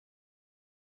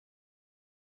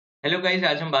Hello guys,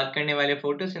 आज हम बात करने वाले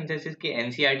फोटोसिंथेसिस की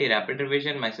एनसीईआरटी रैपिड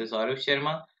रिवीजन। मैं सौरभ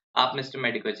शर्मा। आप मिस्टर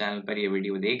मेडिको चैनल पर ये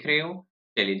वीडियो देख रहे हो।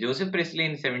 चलिए, Joseph Presley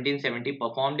in 1770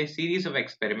 performed A series of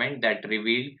experiment that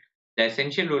revealed the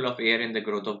essential role of air in the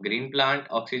growth of green plant.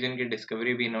 Oxygen की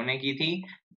डिस्कवरी भी इन्होंने की थी।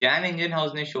 जैन इंजन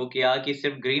हाउस ने शो किया कि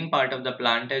सिर्फ green part of the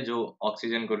plant है जो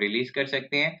ऑक्सीजन को रिलीज कर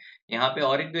सकते हैं। यहाँ पे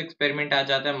और एक दो एक्सपेरिमेंट आ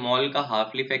जाता है, मॉल का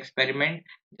हाफ लीफ एक्सपेरिमेंट,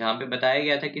 जहाँ पे बताया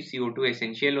गया था कि CO2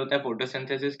 एसेंशियल होता है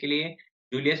फोटोसिंथेसिस के लिए।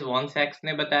 जूलियस वॉन सैक्स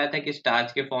ने बताया था कि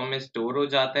स्टार्च के फॉर्म में स्टोर हो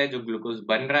जाता है जो ग्लूकोज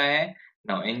बन रहा है।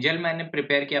 नाउ एंजलमैन ने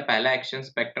प्रिपेयर किया पहला action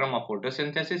spectrum of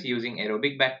photosynthesis using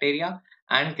aerobic bacteria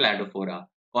and Cladophora.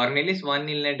 Cornelis वान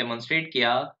नील ने डेमोन्स्ट्रेट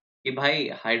किया कि भाई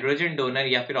हाइड्रोजन डोनर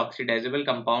या फिर ऑक्सीडाइजेबल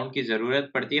कंपाउंड की जरूरत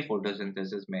पड़ती है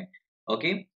फोटोसिंथेसिस में।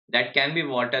 Okay, that can be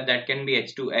water, that can be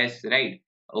H2S, right.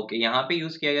 Okay, यहाँ पे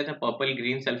यूज किया गया था पर्पल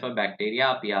ग्रीन सल्फर बैक्टीरिया,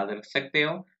 आप याद रख सकते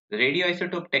हो। Radio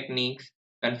isotope techniques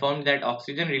confirmed that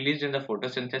oxygen released in the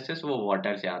photosynthesis वो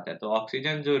वाटर से आता है। तो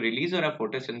ऑक्सीजन जो रिलीज हो रहा है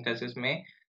फोटोसिंथेसिस में,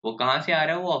 वो कहाँ से आ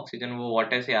रहा है? वो ऑक्सीजन वो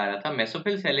वाटर से आ रहा था।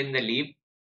 Mesophyll cell in the leaf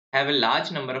have a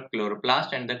large number of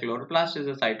chloroplast and the chloroplast is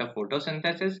the site of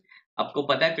photosynthesis। आपको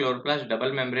पता है chloroplast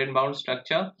double membrane bound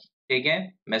structure, ठीक है।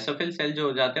 मेसोफिल सेल जो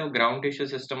हो जाते हैं वो ground tissue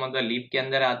system of the leaf के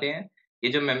अंदर आते हैं। ये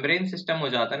जो मेम्ब्रेन सिस्टम हो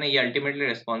जाता है ना, ये अल्टीमेटली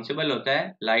रिस्पॉन्सिबल होता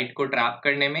है लाइट को ट्रैप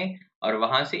करने में और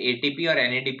वहां से ATP और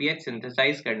NADPH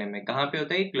सिंथेसाइज करने में। कहाँ पे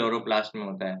होता है? क्लोरोप्लास्ट में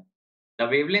होता है। The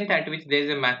wavelength at which there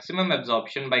is a maximum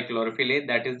absorption by chlorophyll A,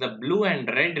 that is the blue and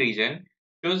red region,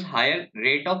 shows higher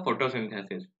rate of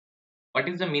photosynthesis। What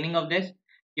is the meaning of this?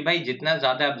 कि भाई जितना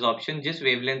ज्यादा absorption जिस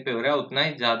wavelength पे हो रहा है उतना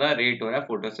ही ज्यादा रेट हो रहा है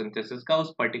फोटोसिंथेसिस का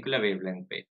उस पर्टिकुलर वेवलेंथ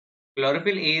पे।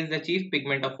 Chlorophyll A is the chief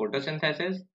pigment of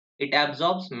photosynthesis. It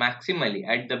absorbs maximally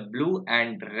at the blue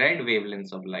and red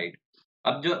wavelengths of light.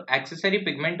 अब जो एक्सेसरी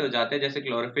पिगमेंट हो जाते हैं जैसे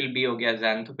क्लोरोफिल बी हो गया,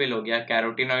 xanthophyll हो गया,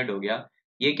 कैरोटिनॉइड हो गया,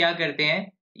 ये क्या करते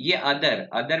हैं? ये अदर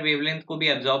अदर वेवलेंथ को भी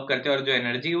एब्जॉर्ब करते हैं और जो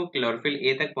एनर्जी वो क्लोरोफिल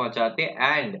ए तक पहुंचाते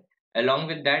हैं। एंड along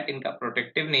with that इनका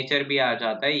प्रोटेक्टिव नेचर भी आ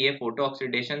जाता है, ये फोटो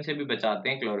ऑक्सीडेशन से भी बचाते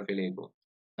हैं क्लोरोफिल ए को।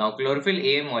 Now chlorophyll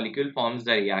A molecule forms the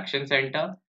reaction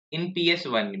centre in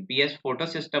PS1, PS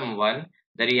photosystem 1।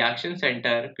 the reaction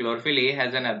center chlorophyll A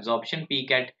has an absorption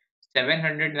peak at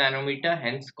 700 nanometer,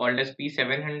 hence called as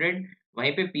P700।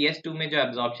 वहीं पे PS2 में जो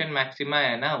absorption maxima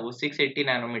है ना वो 680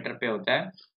 nanometre पे होता है,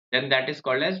 then that is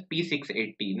called as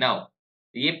P680। now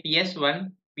ये PS1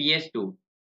 PS2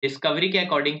 डिस्कवरी के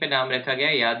अकॉर्डिंग पे नाम रखा गया,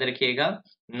 याद रखिएगा,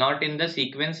 not in the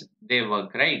sequence they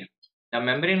work, right. The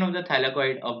membrane of the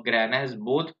thylakoid of grana has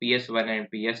both PS1 and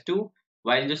PS2,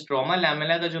 while जो stroma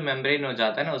lamella का जो मेम्ब्रेन हो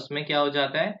जाता है ना उसमें क्या हो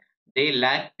जाता है? They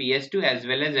lack PS2 as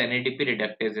well as NADP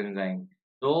reductase enzyme.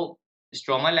 तो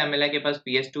स्ट्रोमा लैमेला के पास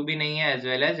PS2 भी नहीं है as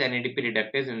well as NADP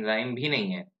reductase enzyme भी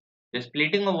नहीं है। The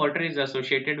splitting of water is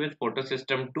associated with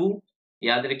photosystem 2,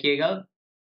 याद रखिएगा।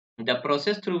 The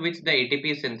process through which the ATP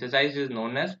is synthesized is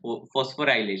known as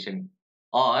phosphorylation।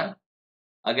 और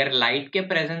अगर लाइट के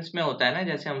प्रेजेंस में होता है ना,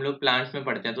 जैसे हम लोग प्लांट्स में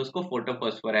पढ़ते हैं, तो उसको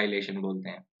फोटोफॉस्फोराइलेशन बोलते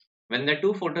हैं। When the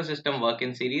two photosystem work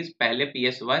in series, पहले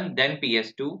PS1 then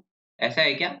PS2। ऐसा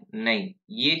है क्या? नहीं,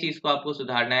 ये चीज को आपको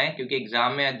सुधारना है क्योंकि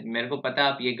एग्जाम में मेरे को पता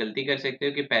है आप ये गलती कर सकते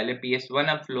हो कि पहले PS1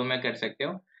 आप फ्लो में कर सकते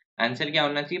हो। आंसर क्या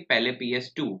होना चाहिए? पहले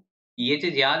PS2। ये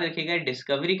चीज याद रखिएगा,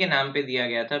 डिस्कवरी के नाम पे दिया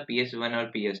गया था PS1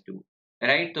 और PS2,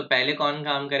 राइट। तो पहले कौन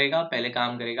काम करेगा? पहले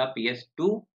काम करेगा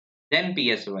PS2 then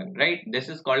PS1, right. This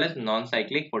is called as non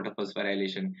cyclic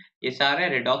photophosphorylation. ये सारा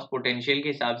रेडॉक्स पोटेंशियल के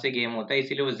हिसाब से गेम होता है,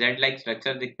 इसीलिए वो जेड लाइक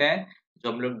स्ट्रक्चर दिखता है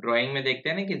जो हम लोग ड्राइंग में देखते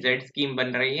हैं ना कि जेड स्कीम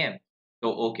बन रही है। तो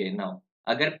ओके, नाउ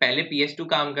अगर पहले PS2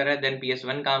 काम कर रहा है देन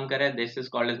PS1 काम कर रहा है, this is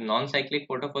called as non cyclic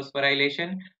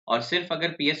photophosphorylation. और सिर्फ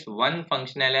अगर PS1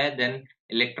 फंक्शनल है देन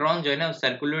इलेक्ट्रॉन जो है ना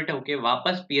सर्कुलेट होके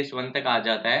वापस PS1 तक आ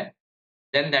जाता है,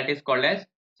 then that is called as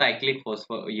cyclic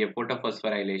ये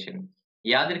फोटोफॉस्फोराइलेशन।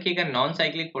 याद रखिएगा, नॉन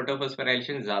साइक्लिक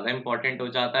फोटोफॉस्फोराइलेशन ज्यादा इंपॉर्टेंट हो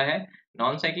जाता है।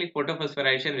 Non cyclic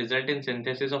photophosphorylation result in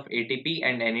synthesis of ATP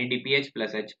and NADPH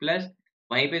plus H+।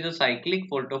 वहीं पे जो साइक्लिक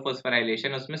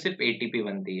फोटोफॉस्फोराइलेशन उसमें सिर्फ ATP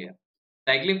बनती है।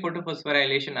 Cyclic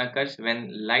photophosphorylation occurs when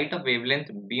light of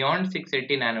wavelength beyond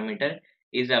 680 nanometre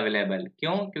is available.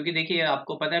 क्यों? क्योंकि देखिए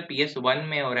आपको पता है PS1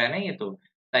 में हो रहा है ना, ये तो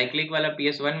साइक्लिक वाला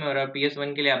PS1 में हो रहा है।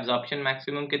 PS1 के लिए एब्जॉर्प्शन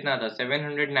मैक्सिमम कितना था?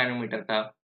 700 नैनोमीटर था।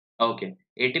 Okay,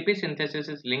 ATP synthesis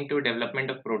is linked to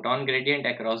development of proton gradient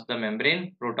across the membrane.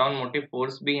 Proton motive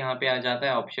force भी यहाँ पे आ जाता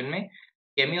है ऑप्शन में।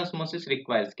 Chemiosmosis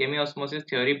requires, chemiosmosis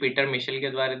theory Peter Michel के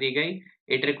द्वारा दी गई।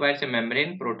 It requires a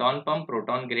membrane, proton pump,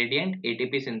 proton gradient,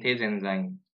 ATP synthase enzyme.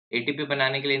 ATP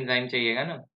बनाने के लिए एंजाइम चाहिएगा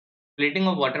ना। Splitting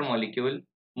of water molecule,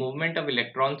 movement of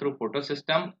electron through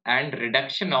photosystem and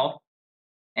reduction of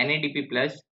NADP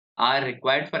plus are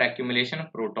required for accumulation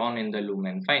of proton in the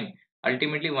lumen। Fine।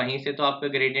 Ultimately वहीं से तो आपका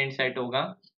gradient set होगा।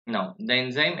 Now the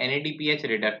enzyme NADPH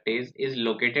reductase is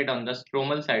located on the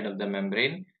stromal side of the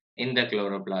membrane in the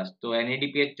chloroplast. तो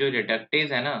NADPH जो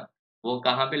reductase है ना, वो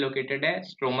कहाँ पे लोकेटेड है?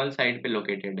 स्ट्रोमल साइड पे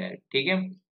लोकेटेड है, ठीक है।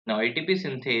 नाउ एटीपी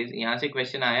सिंथेज, यहाँ से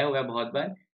क्वेश्चन आया हुआ है बहुत बार।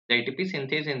 The ATP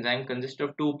synthase enzyme consist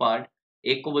of two part,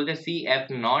 एक को बोलते हैं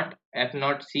CF0,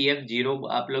 F0 CF0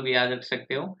 आप लोग याद रख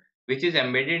सकते हो, which is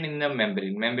embedded in the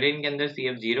membrane. Membrane के अंदर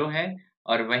CF0 है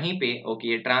और वहीं पे ओके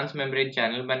ये ट्रांस मेम्ब्रेन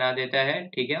चैनल बना देता है,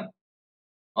 ठीक है।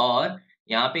 और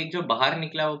यहाँ पे एक जो बाहर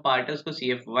निकला हुआ पार्ट है उसको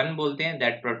CF1 बोलते हैं,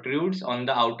 that protrudes on the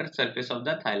outer surface of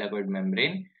the thylakoid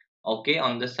membrane, okay,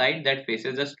 on the side that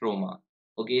faces the stroma.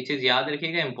 Okay, ये चीज याद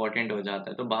रखिएगा, इंपॉर्टेंट हो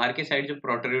जाता है। तो बाहर के साइड जो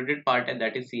प्रोट्रूडेड पार्ट है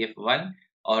दैट इज CF1,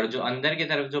 और जो अंदर की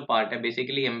तरफ जो पार्ट है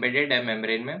बेसिकली एम्बेडेड है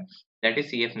मेम्ब्रेन में, that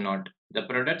is CF0। The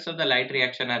products of the light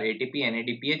reaction are ATP,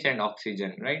 NADPH and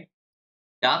oxygen, right.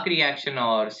 Dark reaction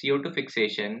or CO2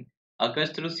 fixation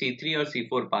occurs through C3 और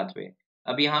C4 pathway।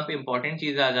 अब यहाँ पे इंपॉर्टेंट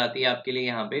चीज आ जाती है आपके लिए,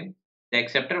 यहाँ पे the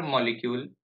acceptor molecule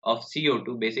of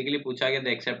CO2, basically पूछा गया the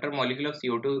acceptor molecule of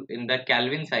CO2 in the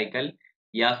Calvin cycle,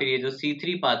 या फिर ये जो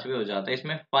C3 पाथवे हो जाता है,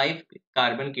 इसमें 5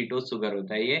 कार्बन कीटोज सुगर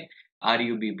होता है, ये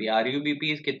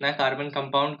RUBP कितना कार्बन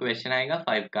कंपाउंड, क्वेश्चन आएगा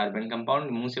 5 कार्बन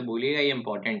कंपाउंड, मुंह से बोलिएगा, ये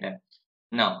इंपॉर्टेंट है।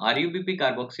 नाउ RUBP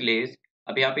कार्बोक्सिलेज,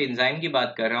 अब यहाँ पे एंजाइम की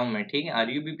बात कर रहा हूं मैं, ठीक है।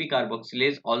 RUBP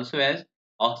carboxylase also has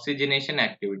oxygenation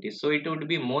activity, so it would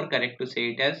be more correct to से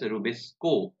इट एज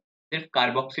रुबिस्को। सिर्फ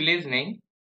कार्बोक्सिलेज नहीं,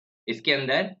 इसके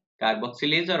अंदर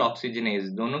कार्बोक्सिलेज और ऑक्सीजनेज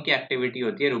दोनों की एक्टिविटी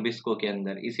होती है रुबिस्को के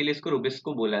अंदर, इसीलिए इसको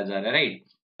रुबिस्को बोला जा रहा है, राइट।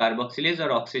 कार्बोक्सिलेज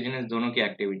और ऑक्सीजनेज दोनों की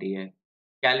एक्टिविटी है।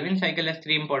 Calvin cycle has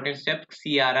 3 important steps,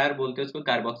 CRR बोलते हैं उसको,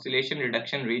 carboxylation,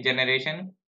 reduction, regeneration.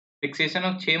 Fixation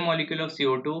of 6 molecule of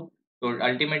CO2, तो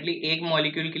अल्टीमेटली एक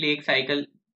मॉलिक्यूल के लिए एक साइकिल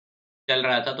चल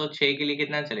रहा था, तो 6 के लिए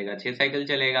कितना चलेगा? 6 साइकिल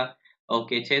चलेगा।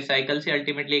 ओके, 6 साइकिल से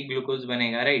अल्टीमेटली एक ग्लूकोज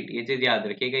बनेगा, राइट। ये चीज याद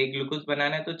रखिएगा, एक ग्लूकोज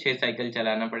बनाना है तो 6 साइकिल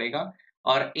चलाना पड़ेगा।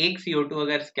 और एक CO2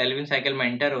 अगर केल्विन साइकिल में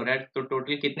एंटर हो रहा है तो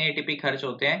टोटल कितने ATP खर्च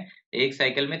होते हैं? एक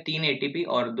साइकिल में 3 ATP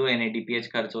और 2 NADPH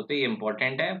खर्च होते हैं, ये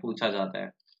इंपॉर्टेंट है, पूछा जाता है।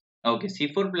 ओके,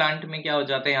 C4 प्लांट में क्या हो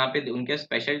जाता है, यहाँ पे उनके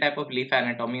special type of leaf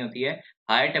anatomy होती है,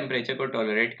 हायर टेम्परेचर को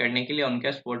टॉलरेट करने के लिए।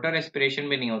 उनका फोटो रेस्पिरेशन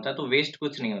भी नहीं होता, तो वेस्ट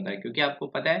कुछ नहीं होता है, क्योंकि आपको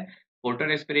पता है फोटो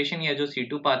रेस्पिरेशन या जो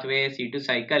C2 पाथवे है, C2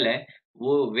 साइकिल है,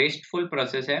 वो वेस्टफुल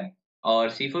प्रोसेस है। और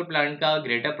C4 प्लांट का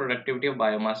ग्रेटर प्रोडक्टिविटी ऑफ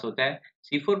बायोमास होता है।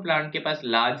 C4 प्लांट के पास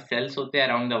लार्ज सेल्स होते हैं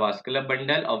around the vascular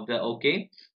bundle of the, okay,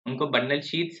 उनको बंडल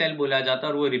शीथ सेल बोला जाता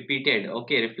है, और वो repeated,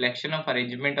 okay, reflection of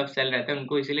arrangement of cell रहते हैं,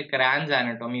 उनको इसीलिए क्रैन्स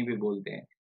एनाटॉमी भी बोलते हैं।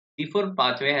 C4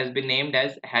 pathway has been named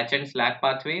as hatch and slack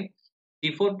pathway।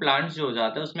 C4 plants जो हो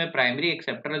जाता है उसमें प्राइमरी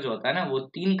एक्सेप्टर जो होता है ना, वो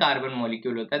 3 कार्बन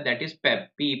मॉलिक्यूल होता है, दैट इज पेप,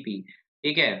 PP,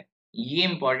 ठीक है। ये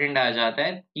इंपॉर्टेंट आ जाता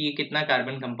है कि ये कितना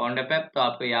कार्बन कंपाउंड है पेप, तो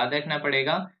आपको याद रखना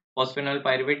पड़ेगा। फॉस्फेनॉल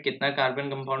पाइरुवेट कितना कार्बन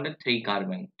कंपाउंड है? 3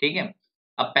 कार्बन, ठीक है।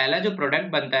 अब पहला जो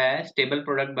प्रोडक्ट बनता है, स्टेबल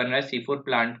प्रोडक्ट बन रहा है C4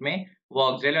 प्लांट में, वो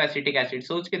ऑक्जेलो एसिटिक एसिड।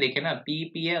 सोच के देखे ना,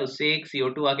 PP है, उससे एक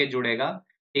CO2 आके जुड़ेगा,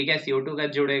 ठीक है, CO2 का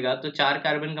जुड़ेगा तो 4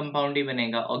 कार्बन कंपाउंड ही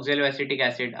बनेगा, ऑक्जेलो एसिटिक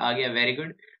एसिड आ गया, very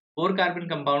good. 4 carbon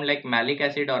compound like malic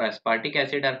acid और aspartic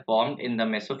acid are formed in the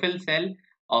mesophyll cell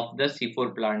of the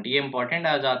C4 plant. ये इंपॉर्टेंट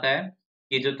आ जाता है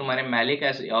कि जो तुम्हारे मैलिक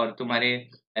एसिड और तुम्हारे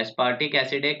एस्पार्टिक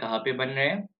एसिड है कहाँ पे बन रहे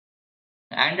हैं,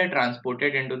 and are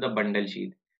transported into the bundle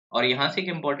sheath. और यहाँ से एक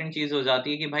इंपॉर्टेंट चीज हो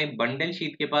जाती है कि भाई बंडल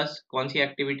शीथ के पास कौन सी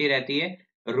एक्टिविटी रहती है?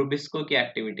 रुबिस्को की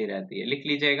एक्टिविटी रहती है, लिख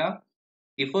लीजिएगा।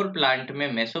 C4 प्लांट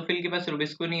में मेसोफिल के पास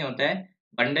रुबिस्को नहीं होता है,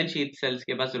 बंडल शीथ सेल्स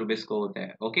के पास रुबिस्को होता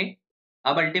है, ओके।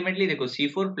 अब अल्टीमेटली देखो,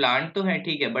 C4 प्लांट तो है,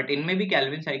 ठीक है, बट इनमें भी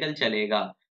कैल्विन साइकिल चलेगा,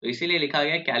 तो इसीलिए लिखा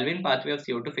गया kelvin pathway of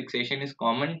CO2 fixation is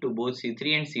common to both C3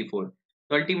 and C4।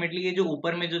 तो अल्टीमेटली ये जो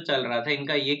ऊपर में जो चल रहा था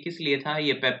इनका, ये किस लिए था?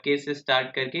 ये पेपकेज से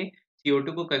स्टार्ट करके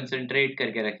CO2 को कंसंट्रेट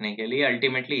करके रखने के लिए,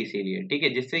 अल्टीमेटली इसीलिए, ठीक है,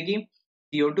 जिससे कि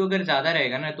CO2 अगर ज्यादा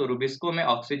रहेगा ना तो रुबिस्को में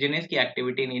ऑक्सीजनेस की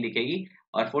एक्टिविटी नहीं दिखेगी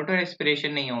और फोटो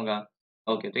रेस्पिरेशन नहीं होगा।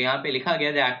 ओके, तो यहाँ पे लिखा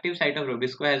गया the active site of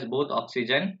Rubisco has both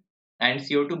oxygen and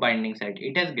CO2 binding site,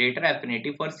 it has greater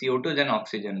affinity for CO2 then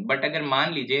oxygen. But अगर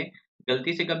मान लीजिए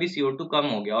गलती से कभी CO2 कम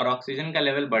हो गया और ऑक्सीजन का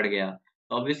लेवल बढ़ गया,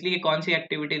 तो ऑब्वियसली ये कौन सी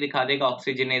एक्टिविटी दिखा देगा?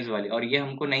 ऑक्सीजनेज वाली, और ये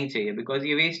हमको नहीं चाहिए बिकॉज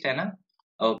ये वेस्ट है ना।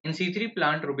 In C3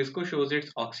 plant, Rubisco shows its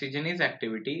oxygenase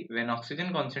activity when oxygen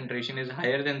concentration is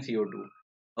higher than CO2.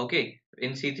 Okay,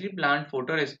 in C3 plant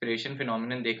photorespiration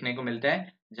phenomenon देखने को मिलता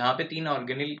है, जहाँ पे 3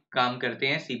 ऑर्गेनेल काम करते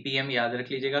हैं, CPM याद रख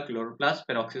लीजिएगा, क्लोरोप्लास्ट,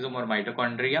 पेरोक्सिसोम और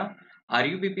mitochondria.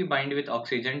 RUBP bind with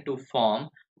oxygen to form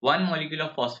one molecule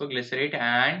of phosphoglycerate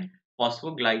and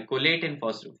phosphoglycolate in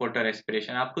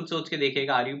photorespiration। आप खुद सोच के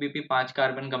देखिएगा, RUBP 5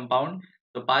 कार्बन कंपाउंड,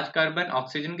 तो 5 कार्बन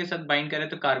ऑक्सीजन के साथ बाइंड करे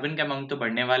तो कार्बन का अमाउंट तो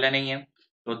बढ़ने वाला नहीं है,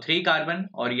 तो 3 कार्बन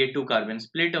और ये 2 कार्बन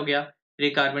स्प्लिट हो गया, 3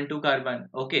 carbon 2 carbon,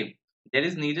 okay. There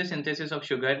is neither synthesis of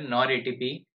sugar nor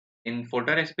ATP in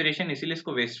photo respiration, इसीलिए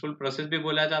इसको वेस्टफुल प्रोसेस भी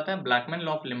बोला जाता है। Blackman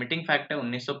law of limiting factor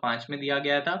 1905 में दिया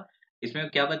गया था। इसमें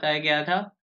क्या बताया गया था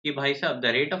कि भाई साहब the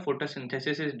rate of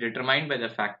photosynthesis is determined by the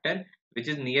factor which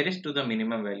is nearest to the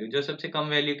minimum value, जो सबसे कम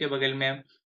वैल्यू के बगल में है।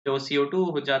 तो CO2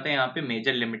 हो जाता है यहाँ पे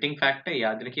मेजर लिमिटिंग फैक्टर,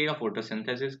 याद रखिएगा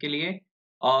फोटोसिंथेसिस के लिए।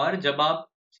 और जब आप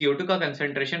CO2 का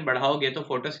कंसेंट्रेशन बढ़ाओगे तो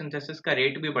फोटोसिंथेसिस का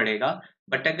रेट भी बढ़ेगा।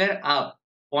 बट अगर आप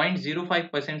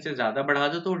 0.05% से ज्यादा बढ़ा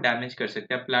दो तो डैमेज कर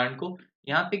सकते हैं प्लांट को।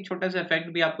 यहाँ पे एक छोटा सा इफेक्ट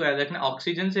भी आपको याद रखना,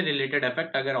 ऑक्सीजन से रिलेटेड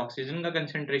इफेक्ट। अगर ऑक्सीजन का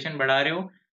कंसेंट्रेशन बढ़ा रहे हो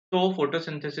तो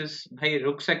फोटोसिंथेसिस भाई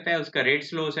रुक सकता है, उसका रेट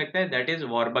स्लो हो सकता है, that is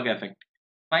Warburg effect.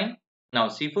 Fine. Now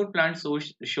C4 plant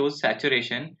shows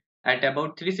saturation at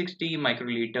about 360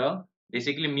 microliter,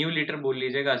 basically mu litre बोल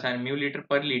लीजिएगा आसान, म्यू लीटर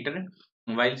पर लीटर।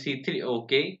 वाइल C3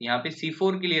 ओके, यहाँ पे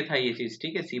C4 के लिए था ये चीज,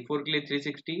 ठीक है। C4 के लिए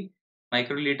 360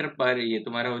 माइक्रोलीटर पर, ये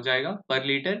तुम्हारा हो जाएगा पर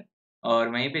लीटर। और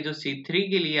वहीं पे जो C3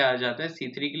 के लिए आ जाता है,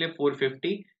 C3 के लिए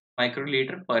 450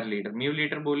 माइक्रोलीटर पर लीटर, म्यू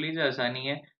लीटर बोल लीजिए, आसानी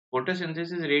है।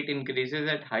 Photosynthesis rate increases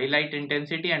at high light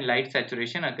intensity and light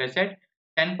saturation occurs at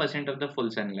 10% of the full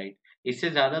sunlight. इससे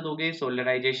ज्यादा दोगे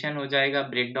सोलराइजेशन हो जाएगा,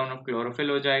 ब्रेक डाउन ऑफ क्लोरोफिल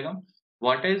हो जाएगा।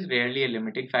 Water is rarely a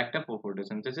limiting factor for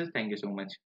photosynthesis। Thank you so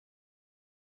much.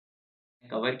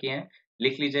 Cover किए हैं,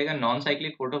 लिख लीजिएगा। नॉन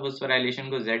साइक्लिक फोटोफोस्फोराइलेशन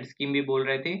को जेड स्कीम भी बोल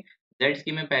रहे थे। जेड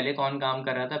स्कीम में पहले कौन काम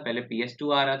कर रहा था? पहले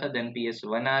PS2 आ रहा था, देन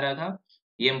PS1 आ रहा था।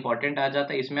 ये इंपॉर्टेंट आ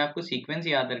जाता है। इसमें आपको सीक्वेंस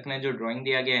याद रखना है, जो ड्राइंग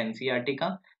दिया गया है NCERT का,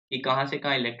 कि कहाँ से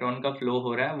कहाँ इलेक्ट्रॉन का फ्लो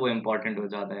हो रहा है, वो इंपॉर्टेंट हो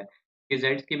जाता है। कि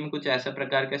जेड स्कीम में कुछ ऐसा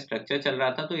प्रकार का स्ट्रक्चर चल रहा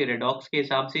था, तो ये रेडॉक्स के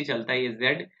हिसाब से ही चलता है ये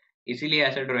जेड, इसीलिए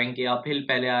ऐसा ड्राइंग किया। अपहिल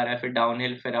पहले आ रहा है, फिर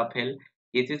डाउनहिल, फिर अपहिल,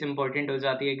 ये चीज इंपॉर्टेंट हो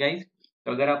जाती है गाइज।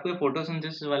 तो अगर आपको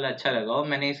फोटोसिंथेसिस वाला अच्छा लगा हो,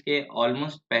 मैंने इसके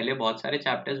ऑलमोस्ट पहले बहुत सारे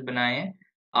चैप्टर्स बनाए हैं,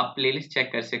 आप प्लेलिस्ट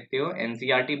चेक कर सकते हो,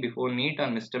 NCERT बिफोर नीट और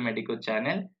मिस्टर मेडिको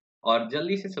चैनल। और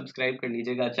जल्दी से सब्सक्राइब कर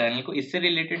लीजिएगा चैनल को। इससे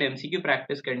रिलेटेड MCQ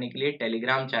प्रैक्टिस करने के लिए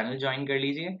टेलीग्राम चैनल ज्वाइन कर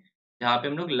लीजिए, जहाँ पे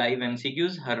हम लोग लाइव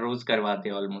MCQs हर रोज करवाते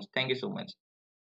हैं almost. Thank you so much.